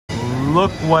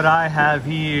Look what I have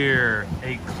here.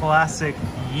 A classic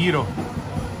gyro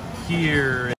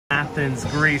here in Athens,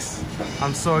 Greece.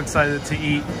 I'm so excited to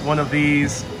eat one of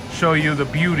these, show you the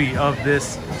beauty of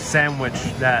this sandwich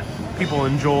that people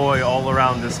enjoy all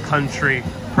around this country.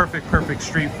 Perfect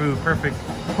street food, perfect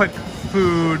quick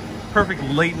food, perfect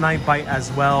late night bite as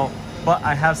well. But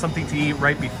I have something to eat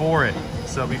right before it.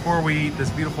 So before we eat this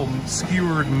beautiful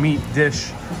skewered meat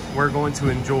dish, we're going to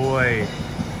enjoy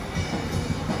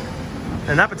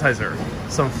an appetizer,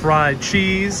 some fried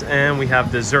cheese, and we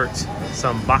have dessert,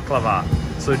 some baklava.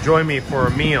 So join me for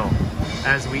a meal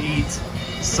as we eat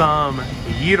some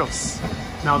gyros.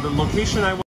 Now the location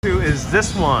I went to is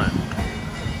this one,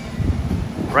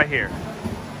 right here.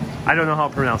 I don't know how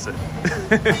to pronounce it.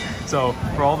 So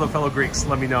for all the fellow Greeks,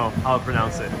 let me know how to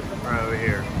pronounce it. Right over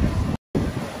here.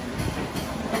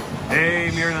 Hey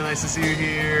Mirna, nice to see you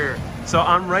here. So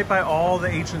I'm right by all the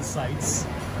ancient sites.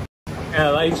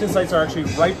 The ancient sites are actually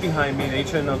right behind me. The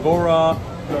ancient Agora,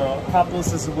 the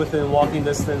Acropolis is within walking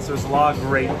distance. There's a lot of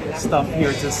great stuff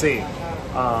here to see.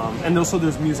 And also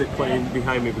there's music playing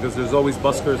behind me because there's always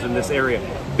buskers in this area.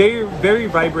 Very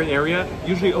vibrant area,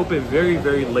 usually open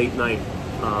very late night.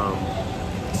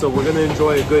 So we're gonna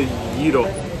enjoy a good gyro,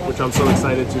 which I'm so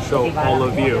excited to show all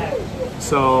of you.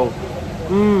 So,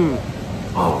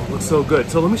 oh, looks so good.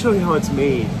 So let me show you how it's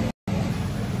made.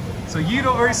 So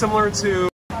gyro, very similar to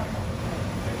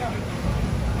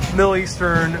Middle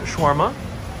Eastern shawarma,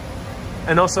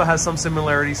 and also has some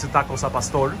similarities to tacos al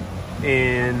pastor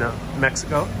in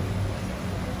Mexico.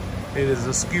 It is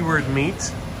a skewered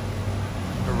meat.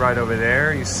 Right over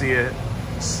there, you see it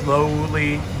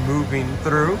slowly moving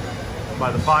through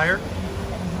by the fire.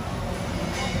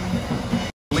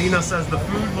 Lena says the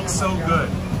food looks so good.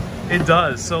 It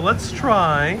does. So let's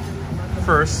try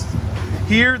first.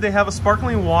 Here they have a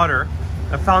sparkling water.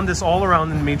 I found this all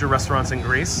around in major restaurants in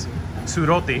Greece.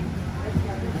 Suroti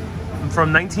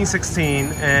from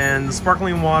 1916, and the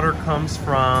sparkling water comes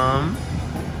from,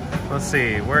 let's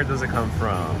see, where does it come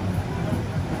from?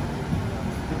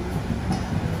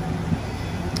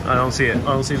 I don't see it.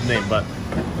 I don't see the name, but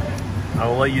I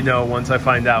will let you know once I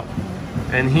find out.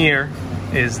 And here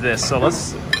is this. So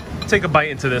let's take a bite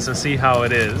into this and see how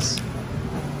it is.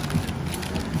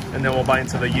 And then we'll bite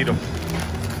into the gyro.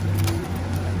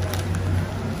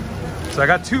 So I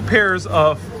got two pairs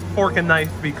of fork and knife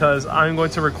because I'm going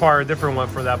to require a different one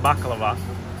for that baklava,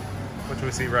 which we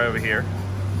see right over here.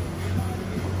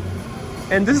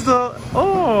 And this is the,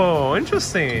 oh,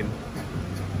 interesting.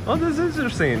 Oh, this is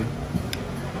interesting.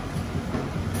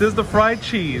 This is the fried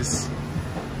cheese.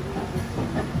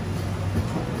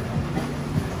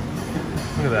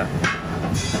 Look at that.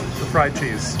 The fried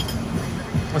cheese.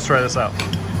 Let's try this out.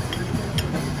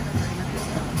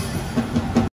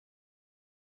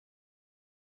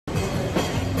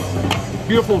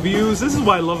 Beautiful views. This is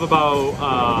what I love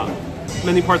about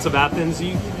many parts of Athens.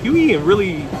 You eat in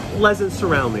really pleasant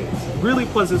surroundings. Really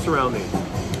pleasant surroundings.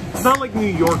 It's not like New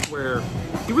York where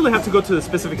you really have to go to a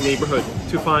specific neighborhood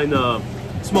to find a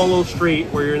small little street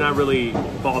where you're not really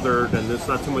bothered and there's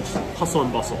not too much hustle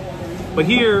and bustle. But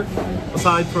here,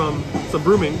 aside from some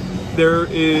brooming, there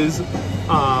is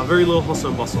very little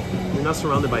hustle and bustle. You're not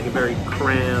surrounded by very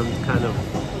crammed kind of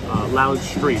loud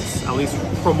streets, at least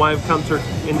from what I've encountered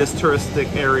in this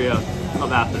touristic area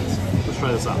of Athens. Let's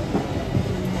try this out.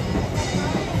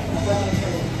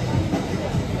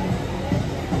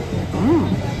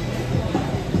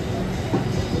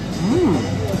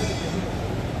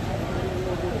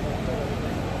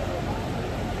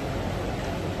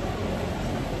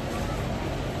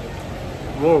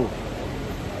 Whoa.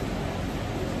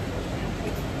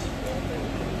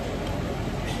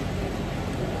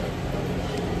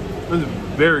 This is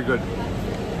very good.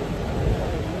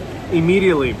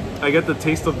 Immediately, I get the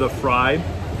taste of the fried,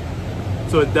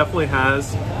 so it definitely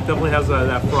has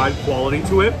that fried quality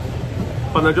to it.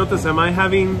 Panajotes, am I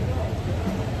having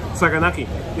saganaki?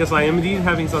 Yes, I am indeed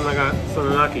having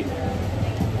sananaki.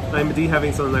 I am indeed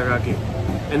having sananaki,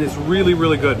 and it's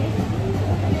really good.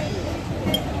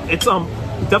 It's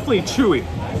definitely chewy,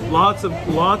 lots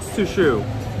to chew,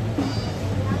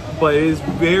 but it is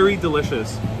very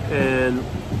delicious, and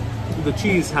the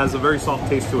cheese has a very soft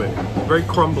taste to it, very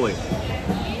crumbly.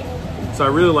 So I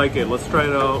really like it. Let's try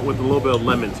it out with a little bit of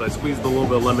lemon. So I squeezed a little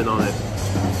bit of lemon on it,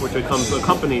 which it comes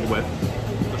accompanied with.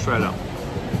 Let's try it out.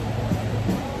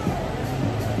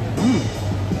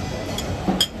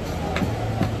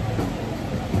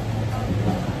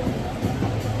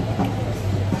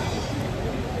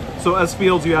 So as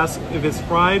Fields, you ask if it's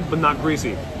fried but not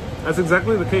greasy. That's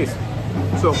exactly the case.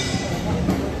 So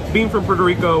being from Puerto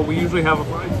Rico, we usually have a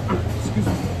fried,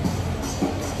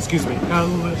 excuse me, got a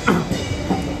little bit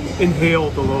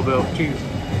inhaled a little bit of cheese.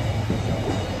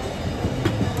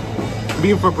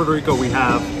 Being from Puerto Rico, we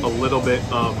have a little bit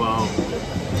of,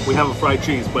 we have a fried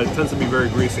cheese, but it tends to be very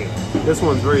greasy. This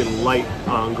one's very light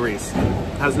on grease.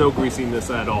 Has no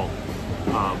greasiness at all,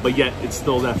 but yet it's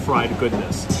still that fried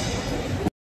goodness.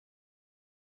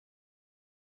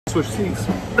 Switch seats.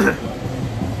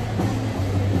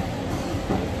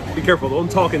 Be careful, don't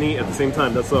talk and eat at the same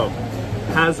time. That's a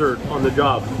hazard on the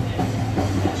job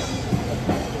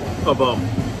of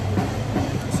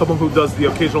someone who does the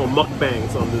occasional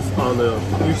mukbangs on the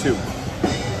YouTube.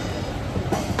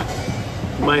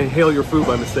 You might inhale your food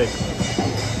by mistake.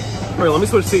 All right, let me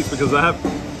switch seats because I have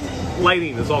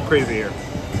lighting is all crazy here.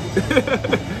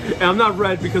 And I'm not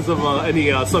red because of any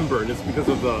sunburn. It's because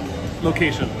of the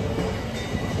location.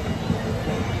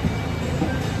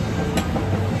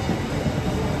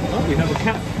 Oh, we have a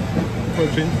cat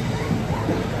approaching.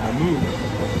 Move.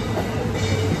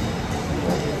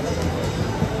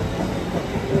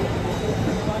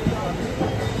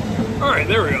 All right,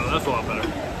 there we go. That's a lot better.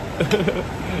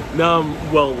 Now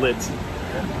I'm well lit.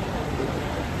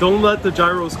 Don't let the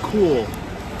gyros cool,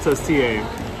 says TA.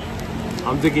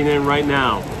 I'm digging in right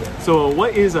now. So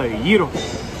what is a gyro?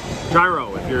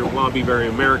 Gyro, if you want to be very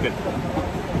American.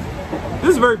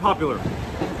 This is very popular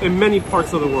in many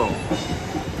parts of the world.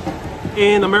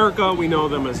 In America, we know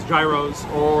them as gyros,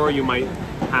 or you might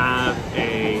have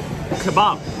a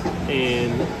kebab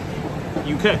in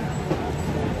UK.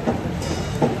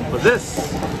 But this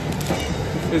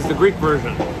is the Greek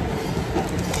version.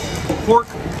 Pork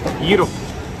gyro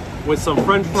with some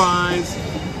French fries,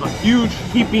 a huge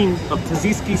heaping of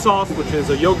tzatziki sauce, which is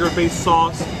a yogurt-based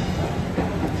sauce,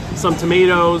 some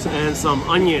tomatoes, and some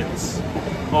onions,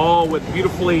 all with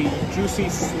beautifully juicy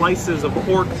slices of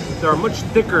pork that are much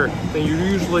thicker than you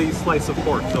usually slice of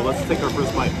pork. So let's take our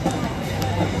first bite.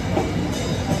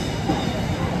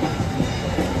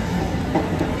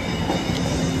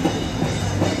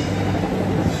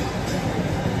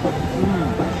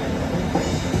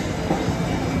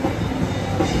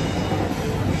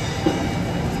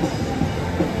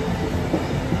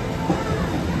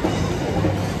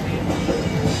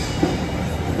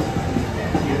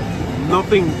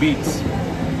 Nothing beats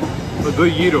a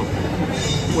good gyro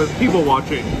with people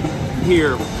watching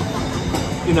here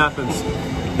in Athens.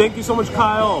 Thank you so much,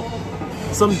 Kyle.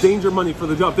 Some danger money for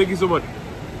the job. Thank you so much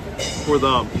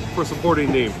for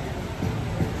supporting the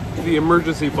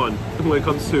emergency fund when it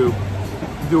comes to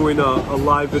doing a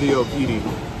live video of eating,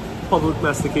 public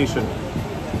mastication.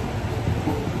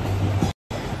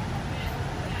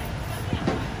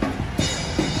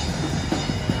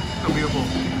 How beautiful.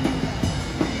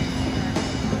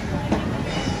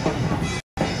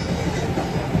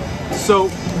 So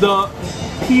the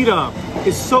pita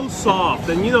is so soft,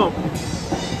 and you know,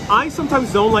 I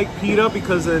sometimes don't like pita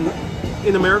because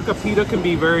in America pita can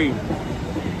be very,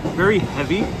 very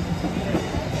heavy.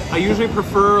 I usually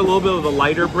prefer a little bit of the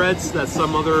lighter breads that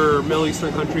some other Middle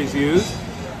Eastern countries use,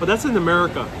 but that's in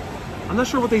America. I'm not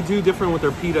sure what they do different with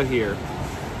their pita here,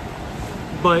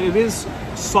 but it is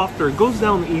softer. It goes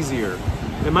down easier.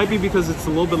 It might be because it's a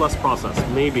little bit less processed,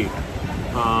 maybe.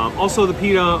 Also, the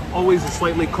pita always is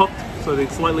slightly cooked, so they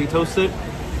slightly toast it.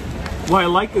 What I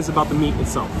like is about the meat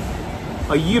itself.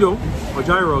 A gyro, or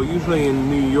gyro, usually in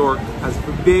New York, has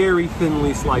very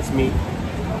thinly sliced meat.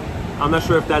 I'm not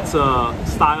sure if that's a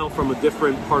style from a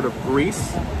different part of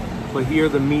Greece, but here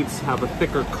the meats have a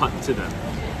thicker cut to them.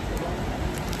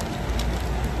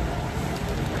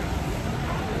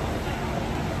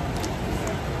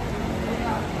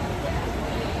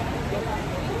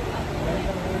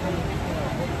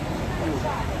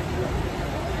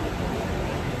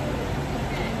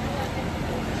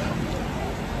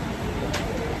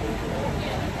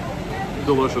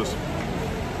 Delicious.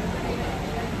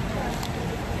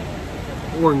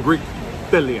 Or in Greek,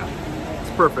 telia.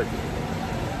 It's perfect.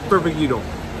 Perfect gyro.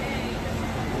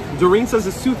 Doreen says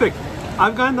it's too thick.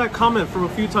 I've gotten that comment from a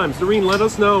few times. Doreen, let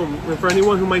us know. And for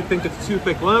anyone who might think it's too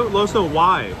thick, let us know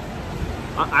why.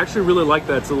 I actually really like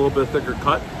that it's a little bit thicker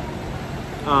cut.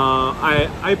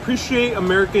 I appreciate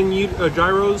American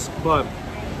gyros, but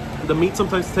the meat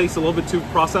sometimes tastes a little bit too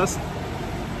processed.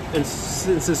 And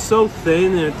since it's so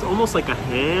thin, and it's almost like a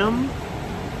ham.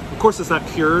 Of course, it's not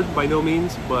cured by no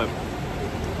means, but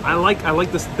I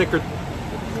like this thicker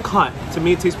cut. To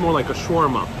me, it tastes more like a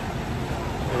shawarma,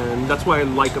 and that's what I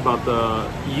like about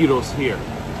the gyros here.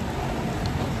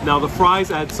 Now, the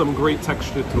fries add some great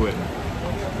texture to it.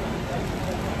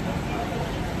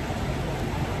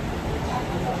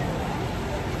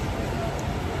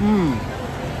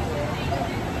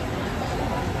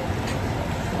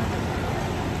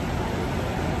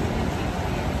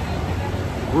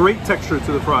 Great texture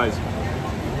to the fries.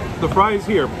 The fries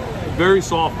here, very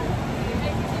soft.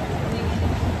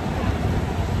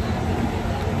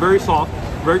 Very soft,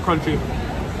 very crunchy.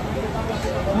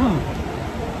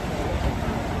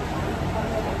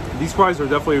 These fries are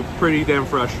definitely pretty damn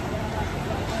fresh.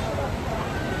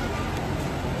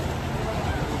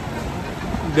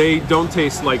 They don't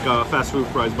taste like fast food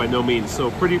fries by no means.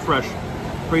 So pretty fresh,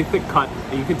 pretty thick cut,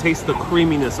 and you can taste the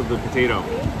creaminess of the potato.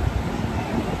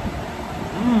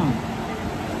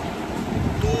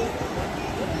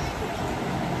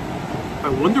 I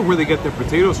wonder where they get their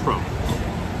potatoes from.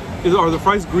 Are the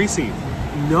fries greasy?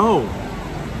 No.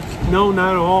 No,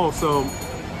 not at all. So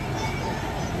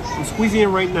I'm squeezing it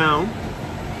right now.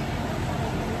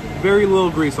 Very little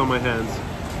grease on my hands.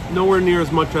 Nowhere near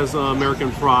as much as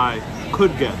American fry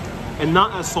could get. And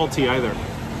not as salty either.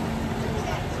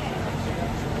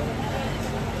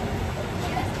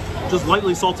 Just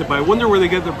lightly salted, but I wonder where they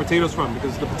get their potatoes from,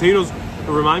 because the potatoes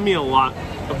remind me a lot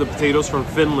of the potatoes from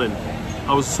Finland.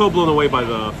 I was so blown away by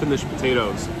the Finnish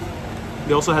potatoes.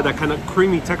 They also had that kind of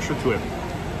creamy texture to it.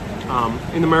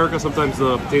 In America, sometimes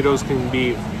the potatoes can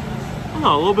be, I don't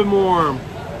know, a little bit more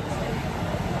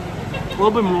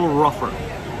rougher.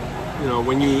 You know,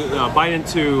 when you bite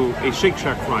into a Shake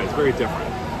Shack fry, it's very different.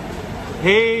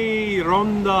 Hey,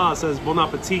 Rhonda says bon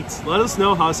appetit. Let us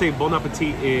know how to say bon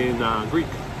appetit in Greek.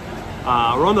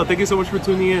 Rhonda, thank you so much for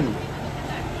tuning in.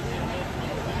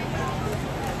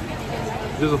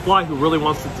 There's a fly who really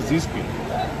wants to disease me.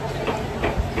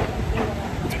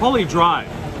 It's probably dry,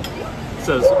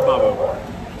 says Babu.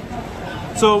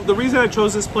 So the reason I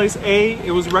chose this place,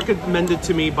 it was recommended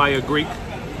to me by a Greek.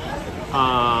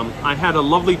 I had a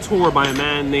lovely tour by a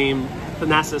man named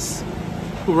Thanasis,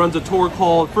 who runs a tour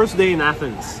called First Day in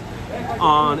Athens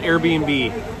on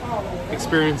Airbnb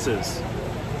experiences.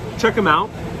 Check him out.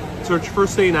 Search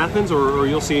First Day in Athens, or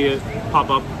you'll see it pop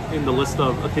up in the list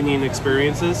of Athenian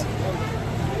experiences.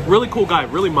 Really cool guy,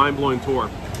 really mind-blowing tour.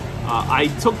 I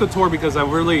took the tour because I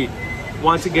really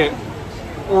wanted to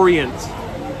orient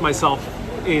myself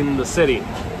in the city,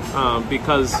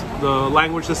 because the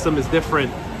language system is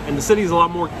different, and the city is a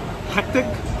lot more hectic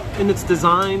in its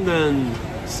design than,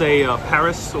 say,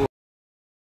 Paris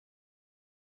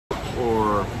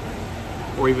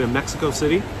or even Mexico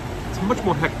City. It's much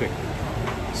more hectic.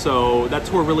 So that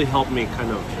tour really helped me kind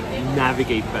of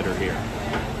navigate better here.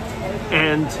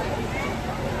 And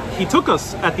he took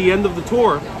us at the end of the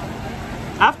tour,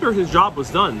 after his job was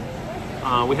done.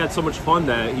 We had so much fun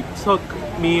that he took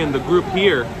me and the group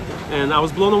here, and I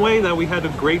was blown away that we had a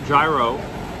great gyro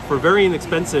for very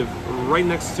inexpensive right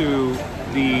next to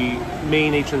the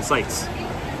main ancient sites.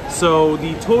 So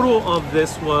the total of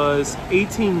this was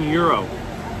 18 euro.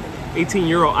 18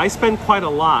 euro. I spent quite a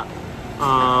lot.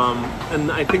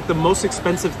 And I think the most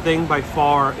expensive thing by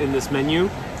far in this menu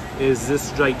is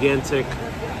this gigantic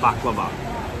baklava.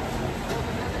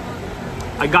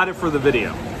 I got it for the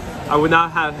video. I would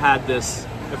not have had this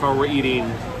if I were eating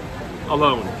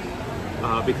alone,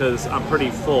 because I'm pretty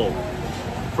full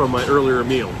from my earlier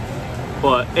meal.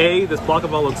 But A, this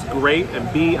baklava looks great,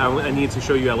 and B, I need to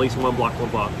show you at least one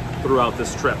baklava throughout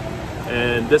this trip.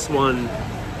 And this one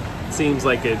seems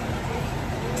like it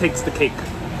takes the cake,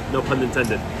 no pun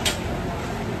intended.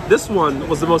 This one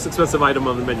was the most expensive item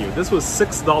on the menu. This was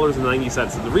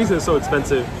 $6.90. And the reason it's so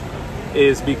expensive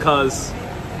is because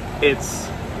it's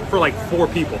for like 4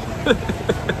 people.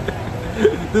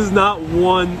 This is not a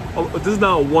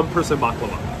one-person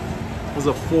baklava. It was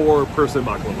a 4-person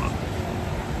baklava.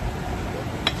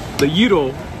 The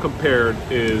gyro compared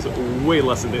is way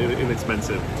less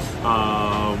inexpensive,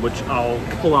 which I'll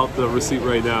pull out the receipt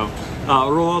right now.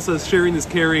 Roland says sharing is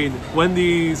caring.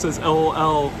 Wendy says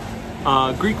LOL.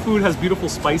 Greek food has beautiful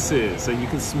spices and you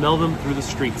can smell them through the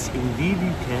streets. Indeed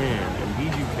you can.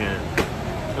 Indeed you can.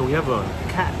 And we have a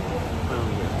cat. Oh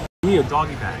yeah. We need a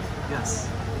doggy bag. Yes.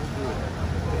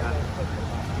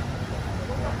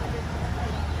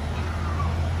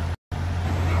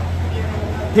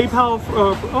 PayPal,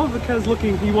 oh, the cat's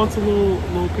looking, he wants a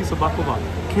little piece of baklava.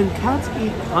 Can cats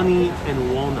eat honey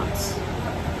and walnuts?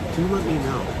 Do let me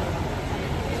know.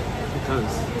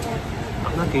 Because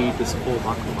I'm not gonna eat this full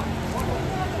baklava.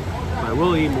 But I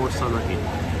will eat more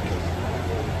sanahi.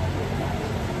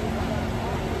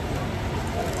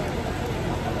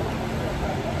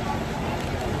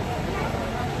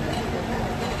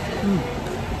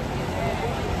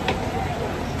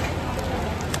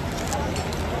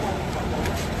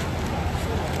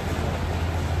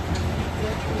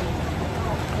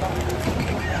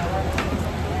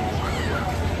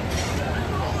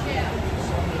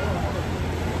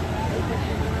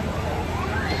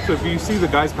 So if you see the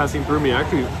guys passing through me, I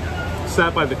actually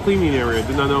sat by the cleaning area.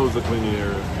 Did not know it was a cleaning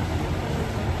area.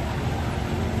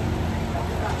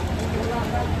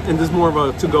 And this is more of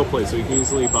a to-go place, so you can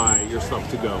easily buy your stuff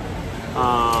to go.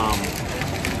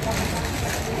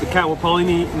 The cat will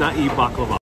probably not eat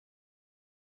baklava.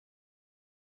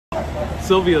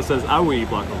 Sylvia says, I will eat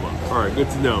baklava. Alright, good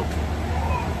to know.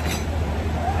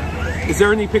 Is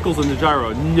there any pickles in the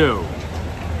gyro? No.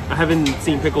 I haven't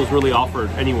seen pickles really offered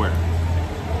anywhere.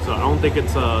 So I don't think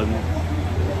it's a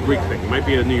Greek thing. It might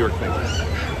be a New York thing.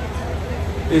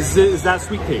 Is that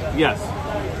sweet cake? Yes.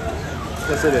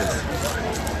 Yes, it is.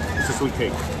 It's a sweet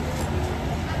cake.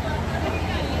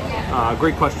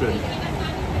 Great question.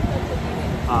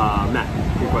 Matt,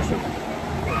 great question.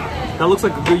 That looks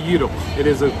like a good gyro. It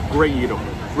is a great gyro.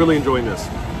 Really enjoying this.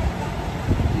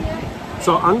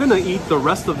 So I'm gonna eat the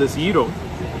rest of this gyro,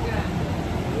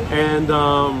 and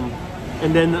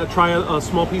then try a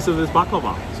small piece of this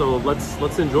baklava. So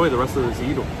let's enjoy the rest of this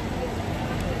gyro.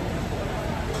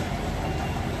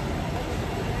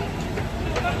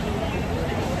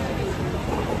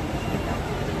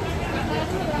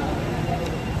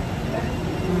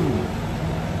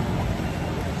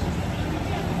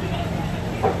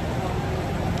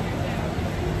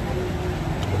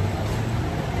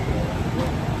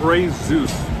 Praise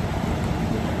Zeus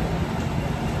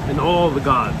and all the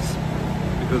gods,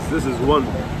 because this is one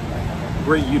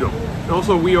great gyro. And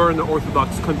also, we are in the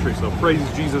Orthodox country, so praise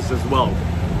Jesus as well.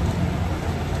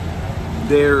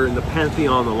 There in the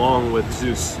pantheon along with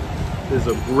Zeus is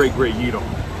a great gyro.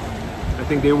 I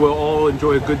think they will all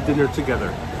enjoy a good dinner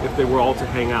together if they were all to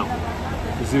hang out.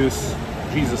 Zeus,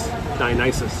 Jesus,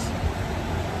 Dionysus,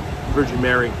 Virgin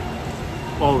Mary,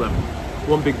 all of them.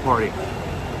 One big party.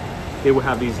 They would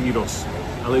have these gyros,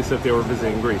 at least if they were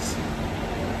visiting Greece.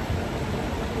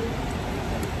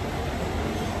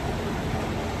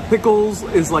 Pickles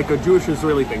is like a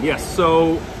Jewish-Israeli thing. Yes,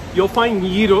 so you'll find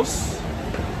gyros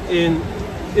in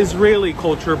Israeli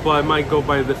culture, but it might go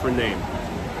by a different name.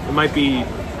 It might be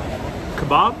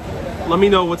kebab. Let me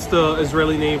know what's the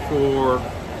Israeli name for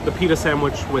the pita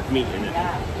sandwich with meat in it.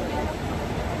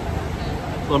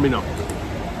 Let me know.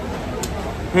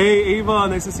 Hey Ava,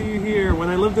 nice to see you here. When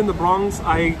I lived in the Bronx,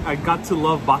 I got to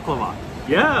love baklava.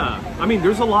 Yeah, I mean,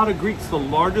 there's a lot of Greeks. The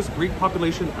largest Greek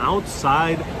population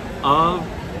outside of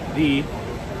the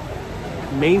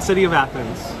main city of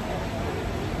Athens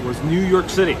was New York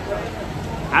City.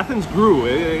 Athens grew,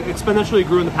 it exponentially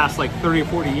grew in the past like 30 or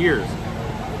 40 years.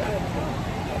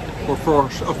 For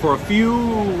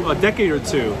a decade or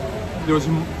two, there was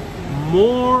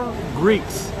more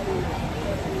Greeks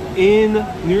in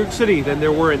New York City than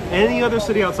there were in any other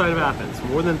city outside of Athens.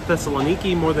 More than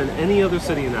Thessaloniki, more than any other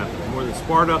city in Athens, more than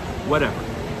Sparta, whatever.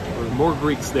 There were more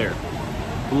Greeks there.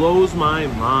 Blows my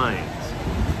mind.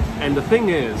 And the thing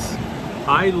is,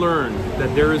 I learned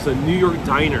that there is a New York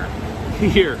diner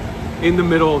here in the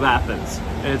middle of Athens.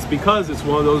 And it's because it's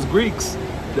one of those Greeks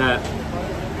that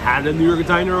had a New York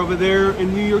diner over there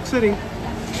in New York City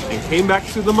and came back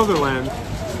to the motherland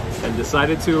and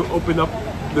decided to open up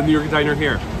the New York diner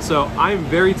here. So I'm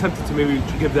very tempted to maybe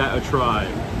give that a try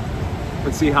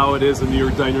and see how it is, a New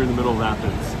York diner in the middle of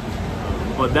Athens.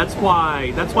 But that's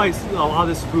why a lot of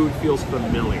this food feels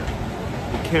familiar.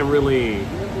 You can't really,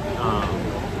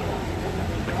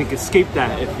 I think, escape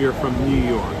that if you're from New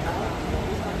York.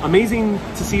 Amazing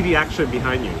to see the action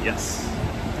behind you. Yes.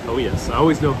 Oh yes, I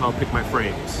always know how to pick my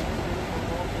frames.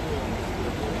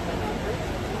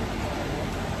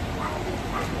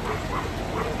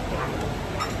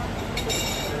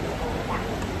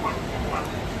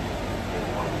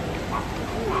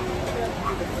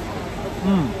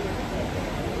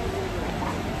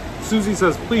 Susie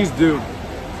says, please do.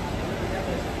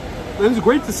 And it's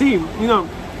great to see, you know,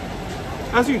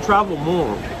 as you travel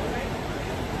more,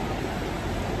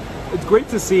 it's great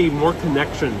to see more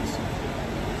connections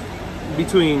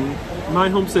between my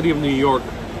home city of New York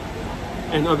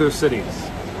and other cities.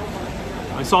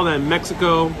 I saw that in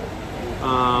Mexico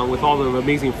with all the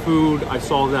amazing food. I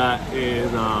saw that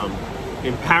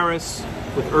in Paris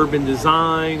with urban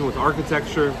design, with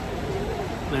architecture.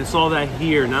 And I saw that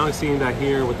here. Now I'm seeing that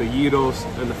here with the gyros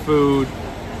and the food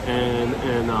and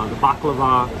the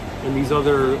baklava and these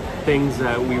other things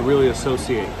that we really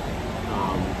associate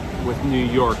with New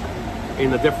York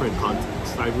in a different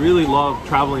context. I really love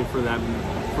traveling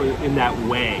in that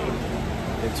way.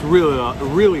 It's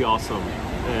really awesome.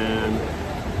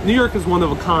 And New York is one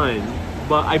of a kind,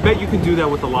 but I bet you can do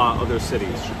that with a lot of other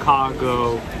cities.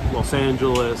 Chicago, Los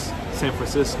Angeles, San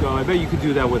Francisco. I bet you could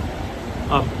do that with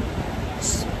a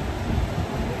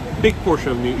big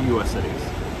portion of U.S. cities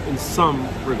in some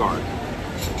regard.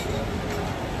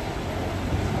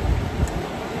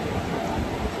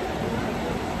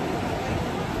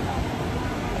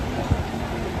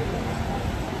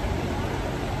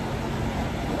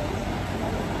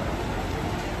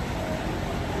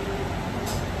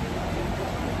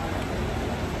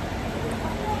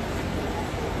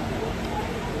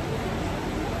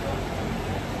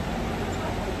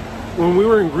 when we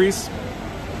were in Greece,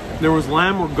 there was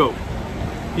lamb or goat.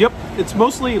 Yep, it's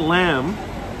mostly lamb.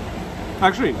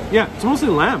 Actually, yeah, it's mostly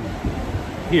lamb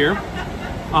here.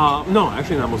 No,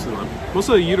 actually not mostly lamb. Most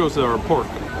of the gyros are pork.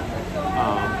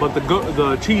 But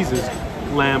the cheese is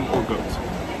lamb or goat.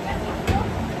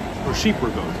 Or sheep or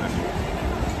goat, actually.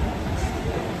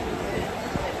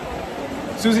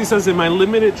 Susie says, in my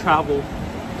limited travel,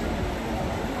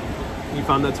 you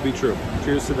found that to be true.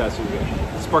 Cheers to that, Susie.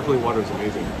 Sparkling water is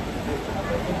amazing.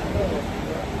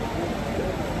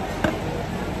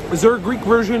 Is there a Greek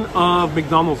version of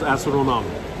McDonald's? Asked Ronald.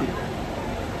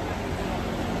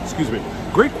 Excuse me.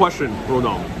 Great question,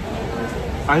 Ronald.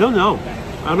 I don't know.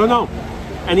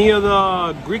 Any of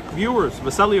the Greek viewers,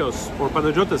 Vasilios or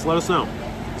Panajotis, let us know.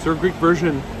 Is there a Greek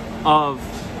version of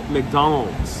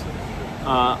McDonald's?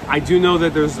 I do know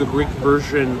that there's the Greek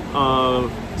version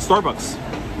of Starbucks,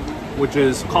 which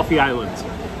is Coffee Island,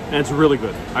 and it's really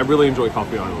good. I really enjoy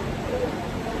Coffee Island.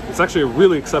 It's actually a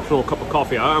really exceptional cup of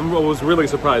coffee. I was really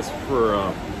surprised for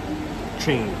a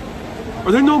chain.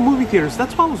 Are there no movie theaters?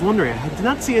 That's what I was wondering. I did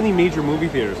not see any major movie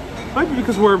theaters. Might be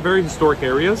because we're in very historic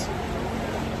areas.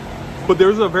 But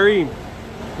there's a very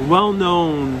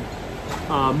well-known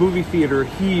movie theater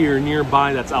here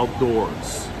nearby that's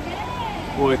outdoors,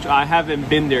 which I haven't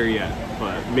been there yet,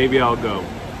 but maybe I'll go.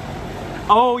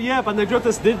 Oh yeah,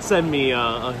 Panajotis did send me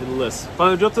a list.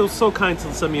 Panajotis was so kind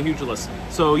to send me a huge list.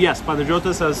 So yes,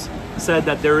 Panajotis has said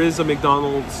that there is a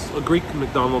McDonald's, a Greek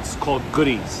McDonald's called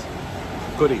Goodies.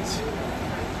 Goodies.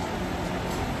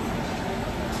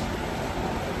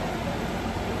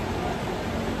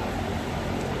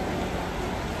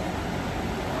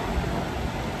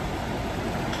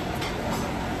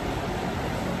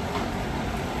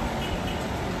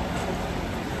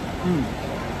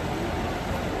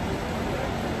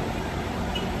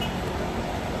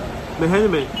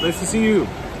 Mehanime, nice to see you.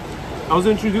 I was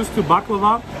introduced to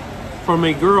baklava from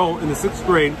a girl in the 6th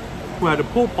grade who had a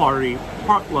pool party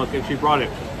potluck and she brought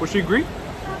it. Was she Greek?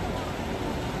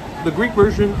 The Greek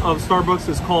version of Starbucks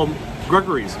is called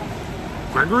Gregory's.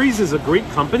 Gregory's is a Greek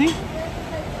company?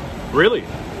 Really?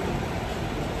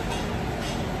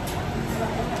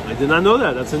 I did not know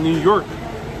that. That's in New York.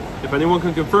 If anyone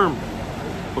can confirm.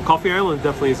 But Coffee Island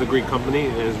definitely is a Greek company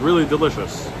and is really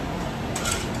delicious.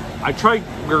 I tried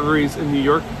Gregory's in New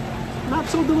York. Not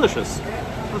so delicious.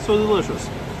 Not so delicious.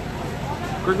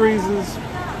 Gregory's is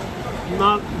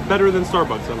not better than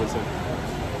Starbucks, I would say.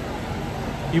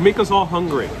 You make us all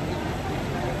hungry.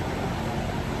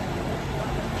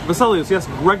 Vasilios, yes,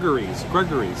 Gregory's.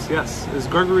 Gregory's, yes. Is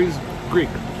Gregory's Greek?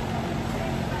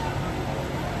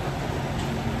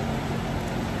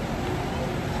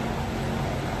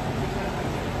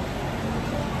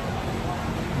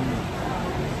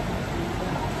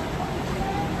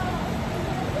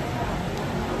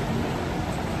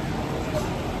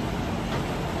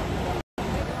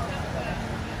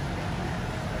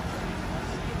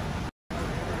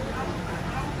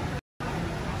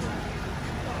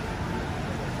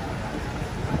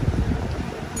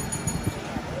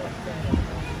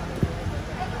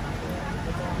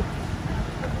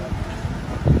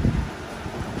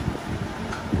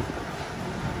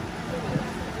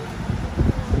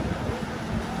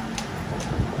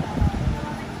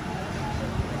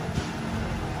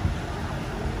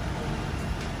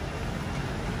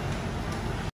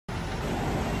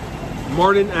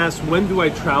 Martin asks, when do I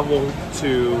travel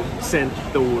to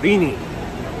Santorini?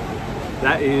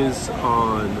 That is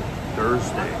on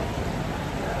Thursday.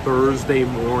 Thursday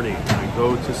morning, I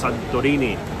go to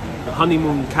Santorini, the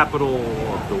honeymoon capital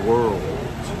of the world.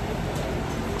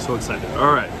 So excited.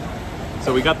 All right.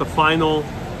 So we got the final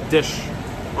dish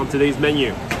on today's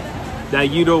menu.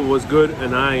 That gyro was good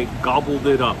and I gobbled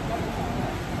it up.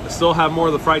 I still have more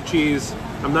of the fried cheese.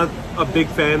 I'm not a big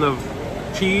fan of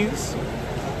cheese,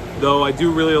 though I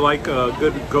do really like a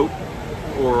good goat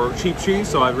or sheep cheese,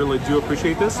 so I really do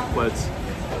appreciate this, but it's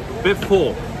a bit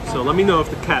full. So let me know if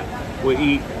the cat will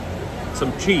eat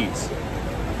some cheese.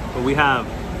 But we have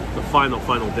the final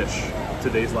dish of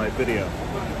today's live video.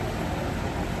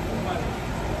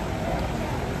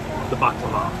 The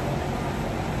baklava.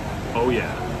 Oh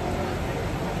yeah.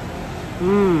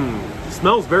 It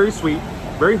smells very sweet,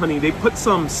 very honey. They put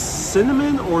some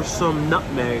cinnamon or some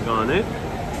nutmeg on it.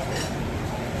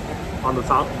 On the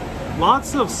top.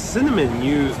 Lots of cinnamon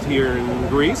used here in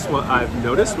Greece, what I've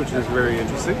noticed, which is very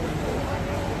interesting.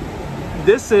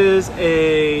 This is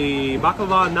a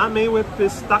baklava not made with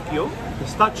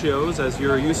pistachios, as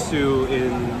you're used to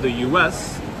in the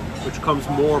US, which comes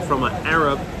more from an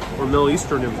Arab or Middle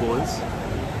Eastern influence.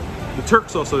 The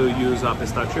Turks also use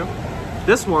pistachio.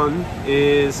 This one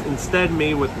is instead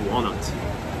made with walnut.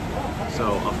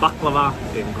 So a baklava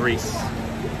in Greece.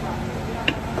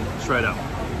 Let's try it out.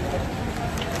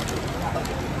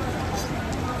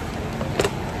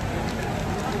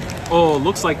 Oh,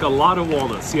 looks like a lot of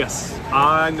walnuts. Yes,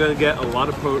 I'm gonna get a lot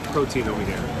of protein over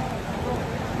here.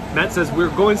 Matt says, we're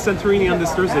going Santorini on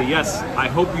this Thursday. Yes, I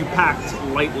hope you packed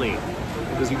lightly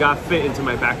because you got fit into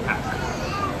my backpack.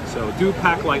 So do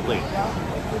pack lightly.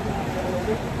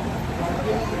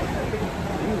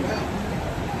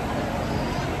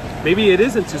 Maybe it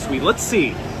isn't too sweet. Let's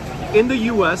see. In the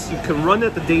US, you can run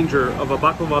at the danger of a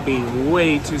baklava being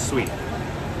way too sweet.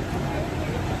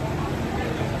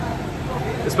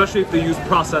 Especially if they use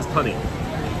processed honey.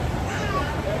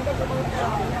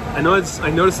 I noticed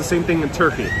the same thing in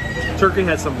Turkey. Turkey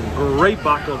had some great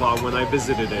baklava when I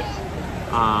visited it.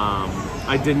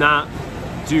 I did not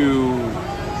do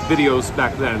videos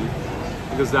back then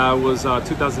because that was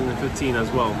 2015 as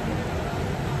well.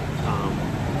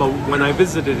 But when I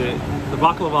visited it, the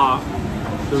baklava,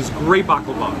 there was great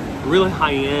baklava, really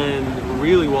high end,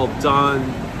 really well done.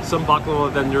 Some baklava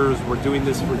vendors were doing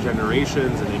this for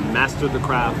generations and they mastered the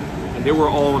craft and they were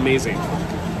all amazing.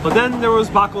 But then there was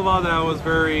baklava that was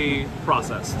very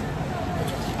processed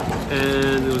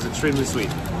and it was extremely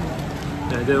sweet.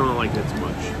 And I didn't like it too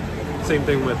much. Same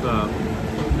thing with the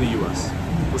US.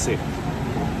 We'll see.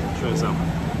 Try this out.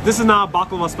 This is not a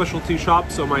baklava specialty shop,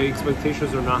 so my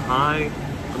expectations are not high.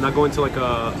 I'm not going to like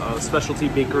a specialty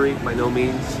bakery, by no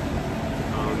means.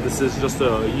 This is just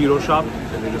a gyro shop,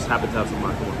 and they just happen to have some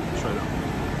baklava. Let's try it out.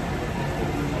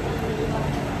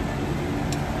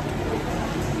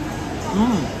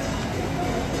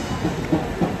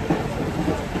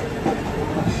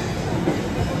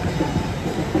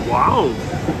 Wow!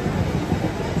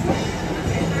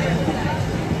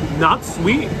 Not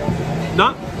sweet,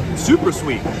 not super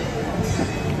sweet.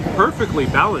 Perfectly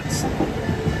balanced.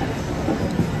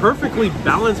 Perfectly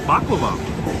balanced baklava.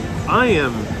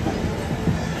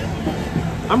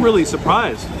 I'm really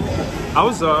surprised. I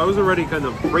was already kind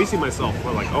of bracing myself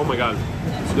for like, oh my god,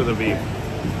 it's gonna be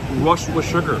rushed with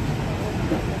sugar.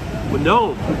 But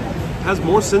no, it has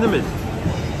more cinnamon.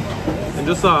 And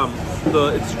just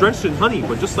it's drenched in honey,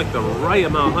 but just like the right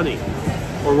amount of honey.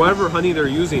 Or whatever honey they're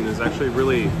using is actually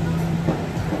really,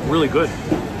 really good.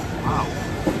 Wow.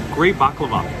 Great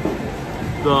baklava.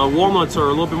 The walnuts are a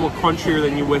little bit more crunchier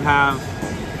than you would have,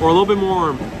 or a little bit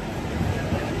more,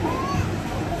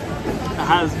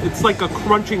 it's like a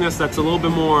crunchiness that's a little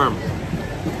bit more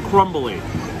crumbly.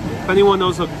 If anyone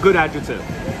knows a good adjective.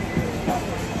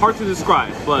 Hard to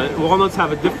describe, but walnuts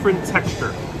have a different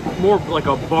texture, more like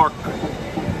a bark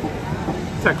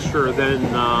texture than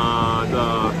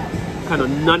the kind of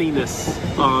nuttiness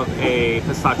of a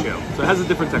pistachio. So it has a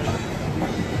different texture.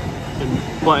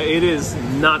 But it is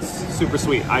not super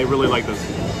sweet. I really like this.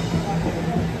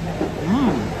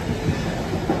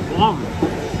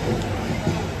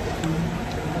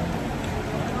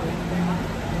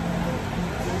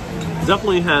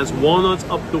 Definitely has walnuts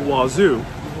up the wazoo,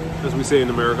 as we say in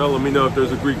America. Let me know if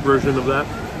there's a Greek version of that.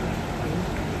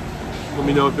 Let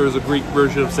me know if there's a Greek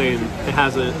version of saying it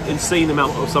has an insane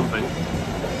amount of something.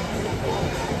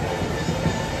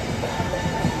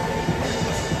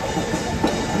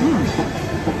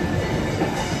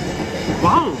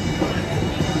 Wow!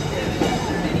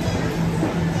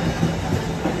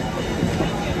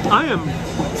 I am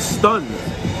stunned.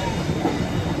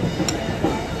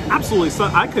 Absolutely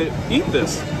stunned. I could eat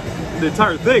this, the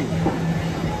entire thing.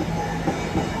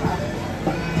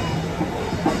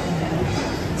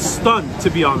 Stunned, to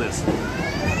be honest.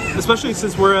 Especially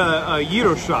since we're a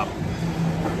gyro shop.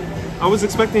 I was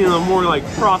expecting a more like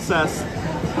processed,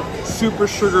 super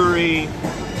sugary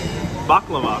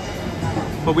baklava.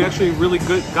 But we actually really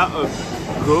got a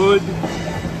good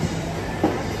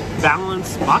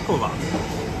balanced baklava.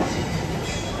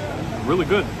 Really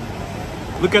good.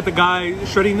 Look at the guy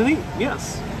shredding the meat.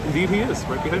 Yes, indeed he is,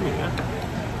 right behind me, yeah.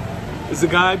 Is the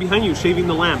guy behind you shaving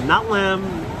the lamb. Not lamb,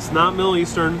 it's not Middle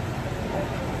Eastern,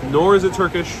 nor is it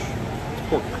Turkish. It's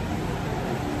pork.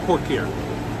 Pork here.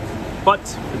 But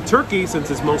in Turkey, since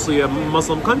it's mostly a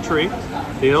Muslim country,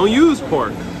 they don't use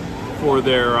pork for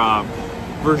their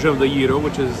version of the gyro,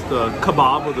 which is the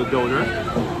kebab or the doner.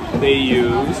 They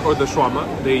use, or the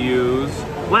shawarma, they use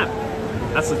lamb.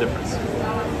 That's the difference.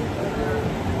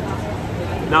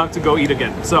 Now I have to go eat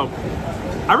again. So,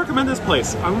 I recommend this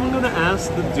place. I'm gonna ask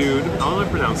the dude, how do I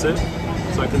pronounce it?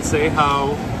 So I can say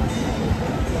how...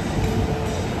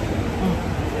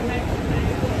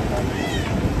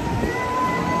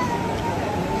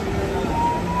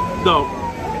 No.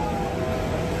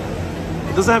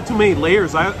 It doesn't have too many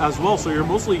layers as well, so you're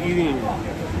mostly eating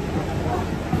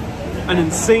an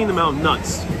insane amount of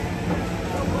nuts.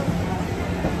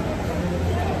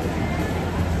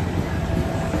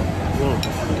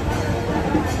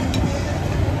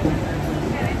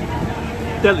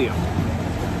 Delia.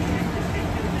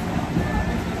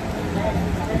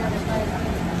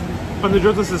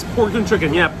 Panagiotis is pork and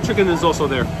chicken. Yeah, chicken is also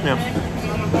there. Yeah.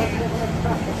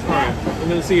 Alright, I'm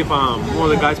gonna see if one of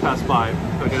the guys pass by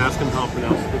so I can ask him how to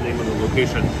pronounce the name of the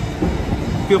location.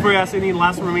 Feel free to ask any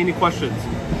last remaining questions.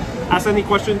 Ask any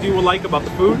questions you would like about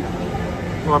the food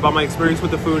or about my experience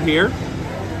with the food here,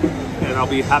 and I'll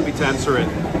be happy to answer it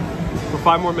for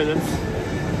 5 more minutes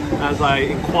as I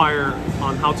inquire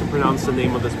on how to pronounce the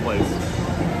name of this place.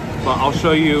 But I'll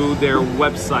show you their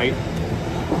website.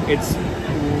 It's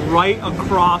right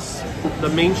across the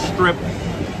main strip,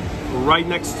 right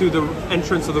next to the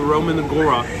entrance of the Roman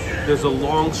Agora. There's a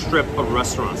long strip of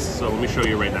restaurants. So let me show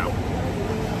you right now.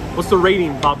 What's the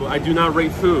rating, Babu? I do not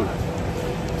rate food.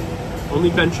 Only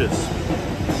benches.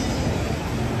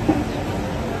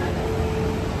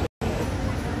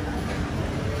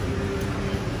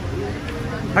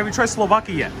 Have you tried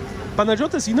Slovakia yet?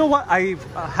 Panagiotis, you know what? I've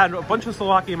had a bunch of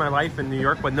Slovakia in my life in New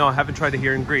York, but no, I haven't tried it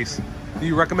here in Greece. Do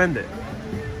you recommend it?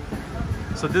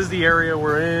 So this is the area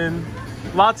we're in.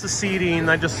 Lots of seating.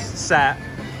 I just sat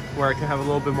where I can have a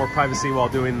little bit more privacy while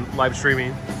doing live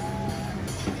streaming.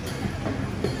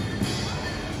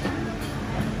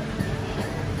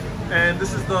 And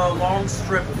this is the long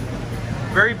strip.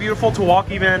 Very beautiful to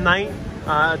walk even at night.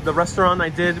 The restaurant I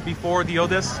did before the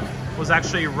Otis was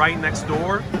actually right next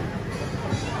door.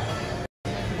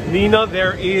 Nina,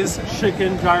 there is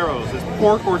chicken gyros. It's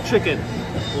pork or chicken.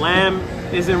 Lamb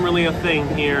isn't really a thing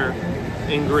here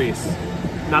in Greece.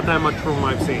 Not that much from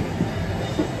what I've seen.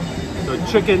 So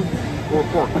chicken or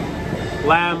pork.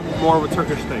 Lamb, more of a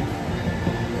Turkish thing.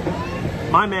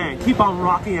 My man, keep on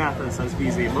rocking Athens, says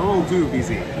BZ. We'll do,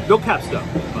 BZ. No caps though,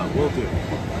 but we'll do.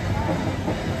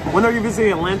 When are you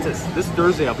visiting Atlantis? This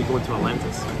Thursday I'll be going to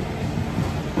Atlantis.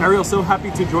 Ariel, so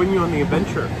happy to join you on the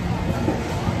adventure.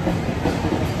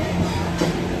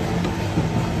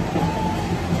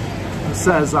 It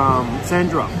says,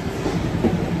 Sandra.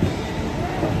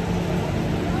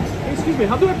 Excuse me,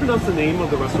 how do I pronounce the name of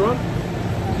the restaurant?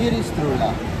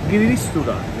 Giristura.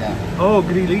 Giristura. Yeah. Oh,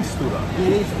 Giristura.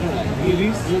 Giristura.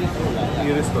 Giristura.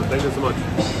 Giristura. Thank you so much.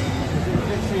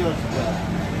 Lycia Square.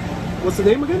 What's the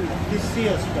name again?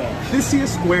 Lycia Square. Lycia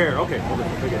Square. Okay,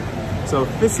 okay. So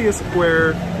Lycia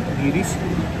Square,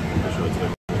 Giristura. I'll show it to you.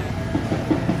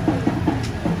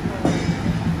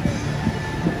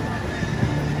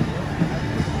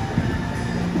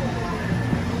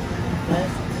 Yes.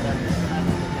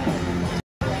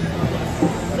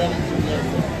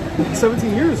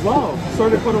 17 years, wow.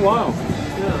 Started quite a while.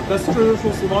 Yeah, best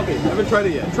traditional Slovakian. I haven't tried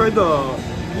it yet. Tried the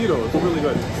Gyros, it's really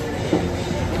good.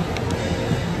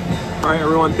 Alright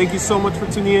everyone, thank you so much for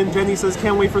tuning in. Jenny says,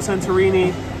 can't wait for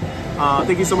Santorini.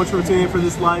 Thank you so much for tuning in for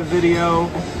this live video.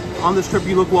 On this trip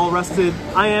you look well rested.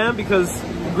 I am, because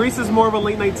Greece is more of a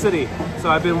late night city.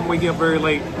 So I've been waking up very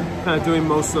late, kind of doing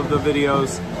most of the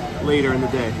videos later in the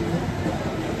day.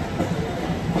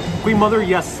 Queen Mother,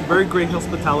 yes, very great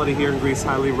hospitality here in Greece.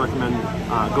 Highly recommend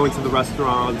going to the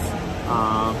restaurants.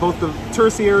 Both the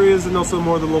touristy areas and also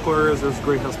more of the local areas, there's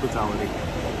great hospitality.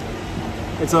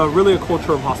 It's really a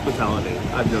culture of hospitality,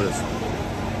 I've noticed.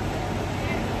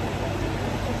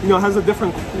 You know, it has a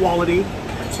different quality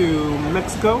to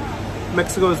Mexico.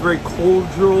 Mexico is very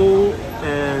cordial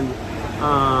and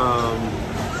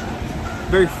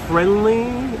very friendly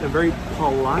and very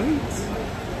polite.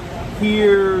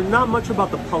 Here, not much about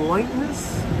the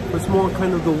politeness, but it's more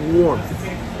kind of the warmth.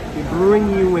 They bring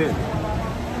you in.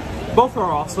 Both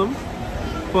are awesome,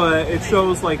 but it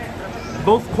shows like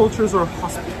both cultures are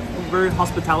very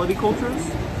hospitality cultures.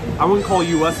 I wouldn't call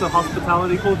US a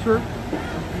hospitality culture.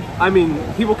 I mean,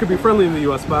 people could be friendly in the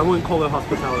US, but I wouldn't call it a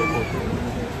hospitality culture.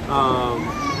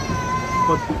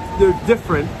 But they're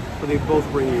different, but they both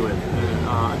bring you in.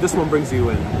 And, this one brings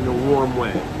you in a warm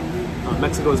way.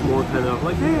 Mexico is more kind of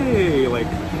like, hey, like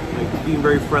being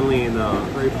very friendly in a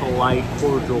very polite,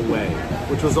 cordial way,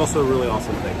 which was also a really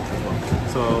awesome thing as well.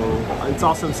 So it's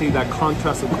awesome to see that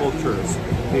contrast of cultures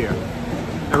here.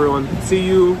 Everyone, see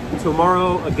you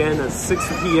tomorrow again at 6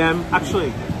 p.m.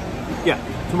 Actually, yeah,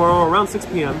 tomorrow around 6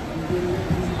 p.m.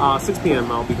 6 p.m.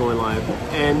 I'll be going live.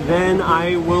 And then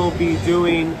I will be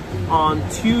doing on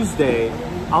Tuesday,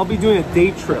 I'll be doing a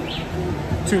day trip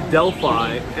to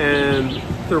Delphi and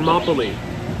Thermopylae,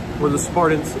 where the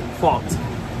Spartans fought.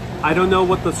 I don't know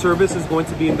what the service is going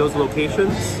to be in those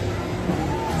locations,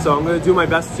 so I'm going to do my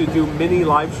best to do mini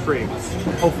live streams,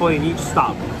 hopefully in each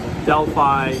stop.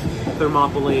 Delphi,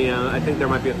 Thermopylae, and I think there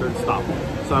might be a third stop.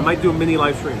 So I might do mini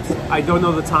live streams. I don't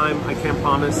know the time, I can't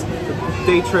promise. The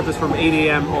day trip is from 8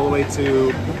 a.m. all the way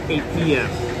to 8 p.m.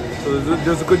 So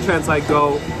there's a good chance I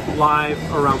go live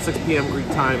around 6 p.m. Greek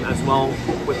time as well,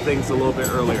 with things a little bit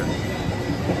earlier.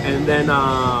 And then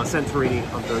Santorini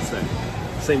on Thursday.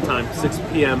 Same time, 6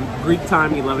 p.m. Greek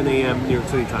time, 11 a.m. New York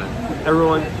City time.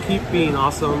 Everyone, keep being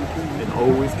awesome and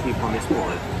always keep on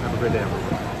exploring. Have a great day,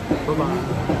 everyone.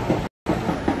 Bye-bye.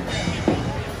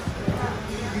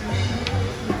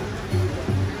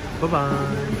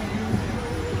 Bye-bye.